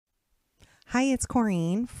Hi, it's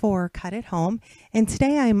Corrine for Cut at Home, and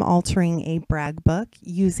today I'm altering a brag book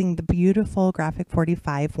using the beautiful Graphic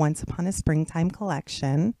 45 Once Upon a Springtime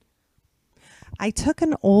collection. I took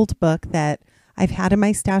an old book that I've had in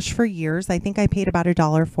my stash for years. I think I paid about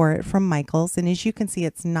 $1 for it from Michael's, and as you can see,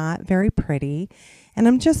 it's not very pretty. And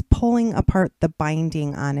I'm just pulling apart the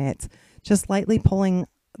binding on it, just lightly pulling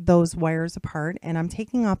those wires apart, and I'm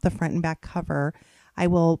taking off the front and back cover. I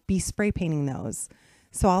will be spray painting those.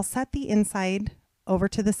 So I'll set the inside over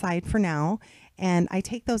to the side for now, and I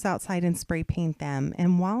take those outside and spray paint them.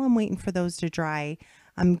 And while I'm waiting for those to dry,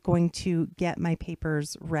 I'm going to get my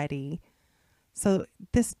papers ready. So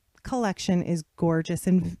this collection is gorgeous,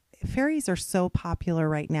 and fairies are so popular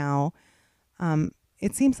right now.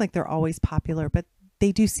 It seems like they're always popular, but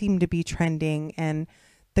they do seem to be trending. And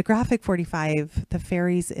the Graphic 45, the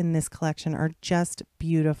fairies in this collection are just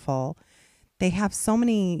beautiful. They have so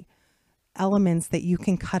many elements that you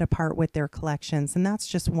can cut apart with their collections, and that's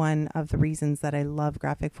just one of the reasons that I love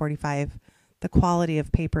Graphic 45. The quality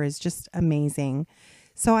of paper is just amazing.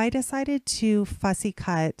 So I decided to fussy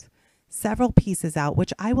cut several pieces out,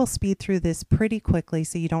 which I will speed through this pretty quickly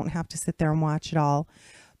so you don't have to sit there and watch it all.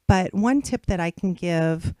 But one tip that I can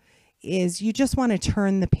give is you just want to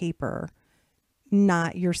turn the paper,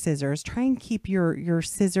 not your scissors. Try and keep your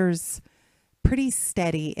scissors pretty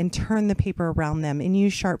steady and turn the paper around them and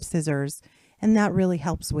use sharp scissors, and that really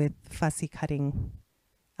helps with fussy cutting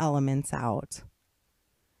elements out.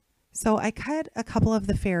 So I cut a couple of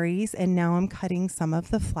the fairies, and now I'm cutting some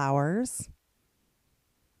of the flowers.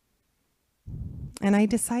 And I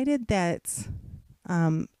decided that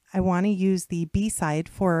I want to use the B side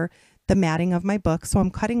for the matting of my book, so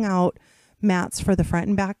I'm cutting out mats for the front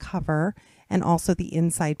and back cover and also the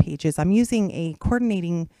inside pages. I'm using a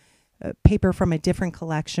coordinating paper from a different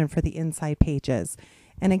collection for the inside pages.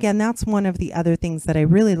 And again, that's one of the other things that I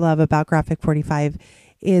really love about Graphic 45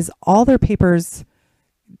 is all their papers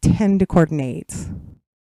tend to coordinate.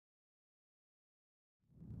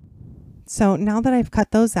 So now that I've cut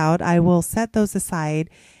those out, I will set those aside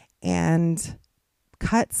and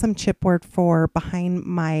cut some chipboard for behind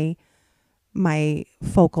my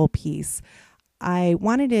focal piece. I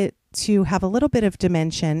wanted it to have a little bit of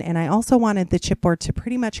dimension, and I also wanted the chipboard to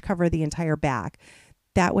pretty much cover the entire back.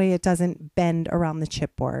 That way it doesn't bend around the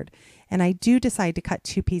chipboard. And I do decide to cut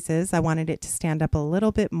two pieces. I wanted it to stand up a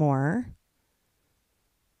little bit more.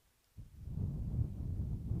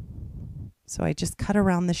 So I just cut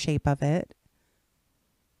around the shape of it.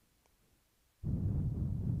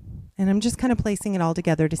 And I'm just kind of placing it all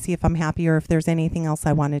together to see if I'm happy or if there's anything else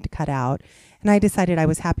I wanted to cut out. And I decided I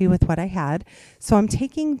was happy with what I had. So I'm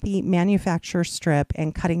taking the manufacturer strip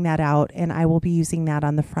and cutting that out, and I will be using that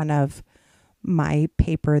on the front of my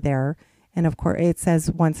paper there. And of course, it says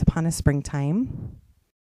Once Upon a Springtime.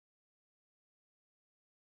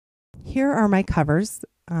 Here are my covers.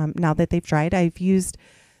 Now that they've dried, I've used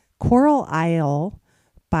Coral Isle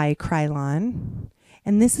by Krylon.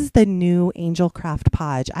 And this is the new Angel Craft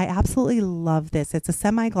Podge. I absolutely love this. It's a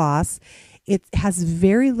semi-gloss. It has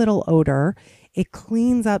very little odor. It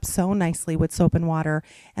cleans up so nicely with soap and water.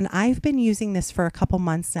 And I've been using this for a couple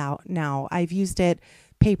months now. I've used it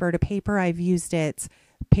paper to paper. I've used it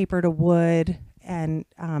paper to wood and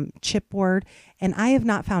chipboard. And I have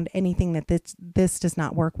not found anything that this does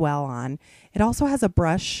not work well on. It also has a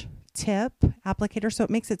brush tip applicator, so it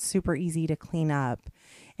makes it super easy to clean up.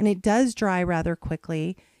 And it does dry rather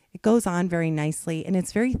quickly. It goes on very nicely, and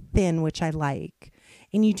it's very thin, which I like.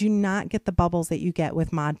 And you do not get the bubbles that you get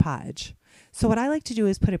with Mod Podge. So what I like to do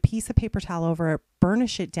is put a piece of paper towel over it,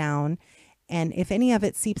 burnish it down, and if any of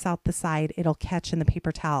it seeps out the side, it'll catch in the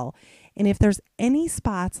paper towel. And if there's any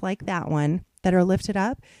spots like that one that are lifted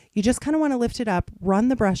up, you just kind of want to lift it up, run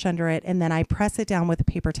the brush under it, and then I press it down with a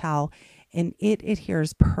paper towel, and it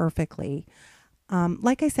adheres perfectly.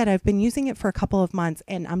 Like I said, I've been using it for a couple of months,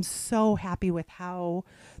 and I'm so happy with how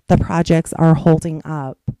the projects are holding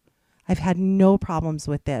up. I've had no problems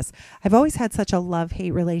with this. I've always had such a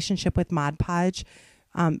love-hate relationship with Mod Podge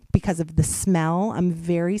because of the smell. I'm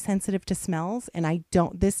very sensitive to smells, and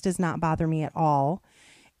this does not bother me at all.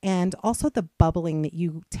 And also the bubbling that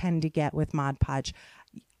you tend to get with Mod Podge.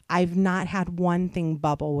 I've not had one thing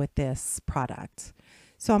bubble with this product.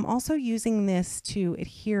 So I'm also using this to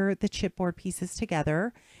adhere the chipboard pieces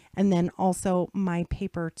together, and then also my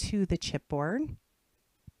paper to the chipboard.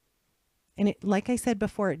 And it, like I said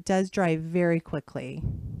before, it does dry very quickly.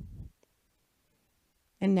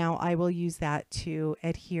 And now I will use that to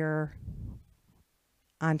adhere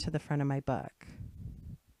onto the front of my book.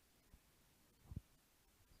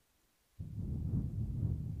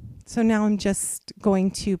 So now I'm just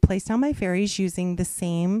going to place down my fairies using the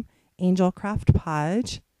same Angel Craft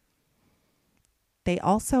Podge. They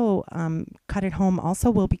also, Cut at Home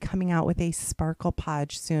also will be coming out with a sparkle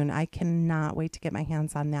podge soon. I cannot wait to get my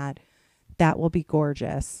hands on that. That will be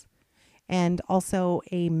gorgeous. And also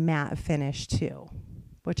a matte finish too,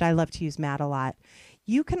 which I love to use matte a lot.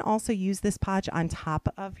 You can also use this podge on top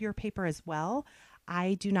of your paper as well.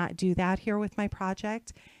 I do not do that here with my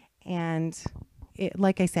project. And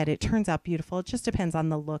like I said, it turns out beautiful. It just depends on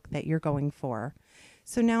the look that you're going for.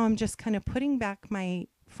 So now I'm just kind of putting back my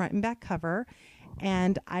front and back cover,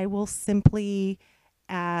 and I will simply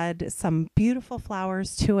add some beautiful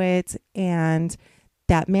flowers to it. And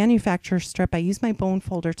that manufacturer strip, I use my bone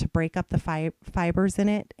folder to break up the fibers in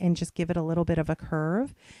it and just give it a little bit of a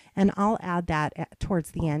curve. And I'll add that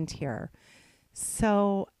towards the end here.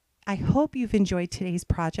 So I hope you've enjoyed today's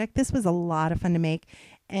project. This was a lot of fun to make.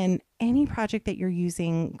 And any project that you're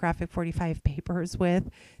using Graphic 45 papers with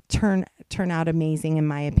turn out amazing in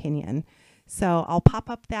my opinion. So I'll pop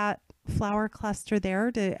up that flower cluster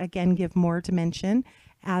there to again give more dimension,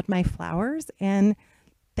 add my flowers, and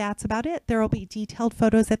that's about it. There will be detailed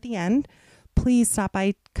photos at the end. Please stop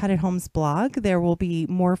by Cut at Home's blog. There will be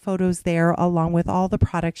more photos there along with all the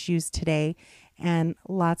products used today and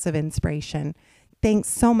lots of inspiration. Thanks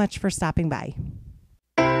so much for stopping by.